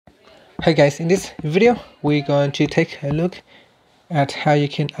Hi guys, in this video we're going to take a look at how you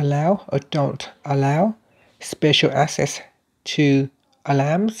can allow or don't allow special access to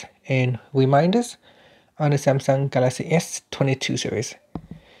alarms and reminders on the Samsung Galaxy S22 series.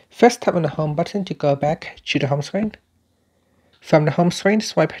 First, tap on the home button to go back to the home screen. From the home screen,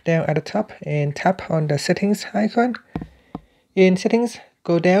 swipe down at the top and tap on the settings icon. In settings,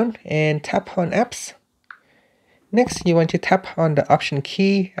 go down and tap on apps. Next, you want to tap on the option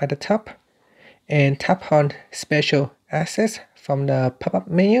key at the top and tap on special access from the pop-up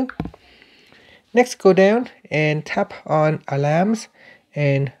menu. Next, go down and tap on alarms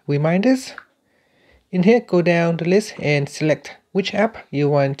and reminders. In here, go down the list and select which app you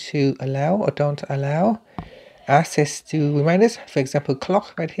want to allow or don't allow access to reminders. For example,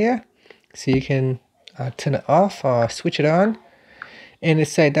 clock right here. So you can turn it off or switch it on. And it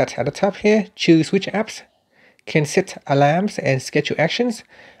says that at the top here, choose which apps can set alarms and schedule actions.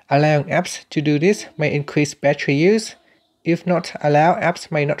 Allowing apps to do this may increase battery use. If not allowed, apps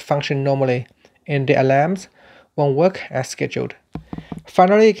may not function normally and the alarms won't work as scheduled.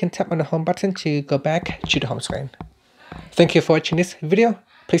 Finally, you can tap on the home button to go back to the home screen. Thank you for watching this video.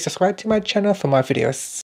 Please subscribe to my channel for more videos.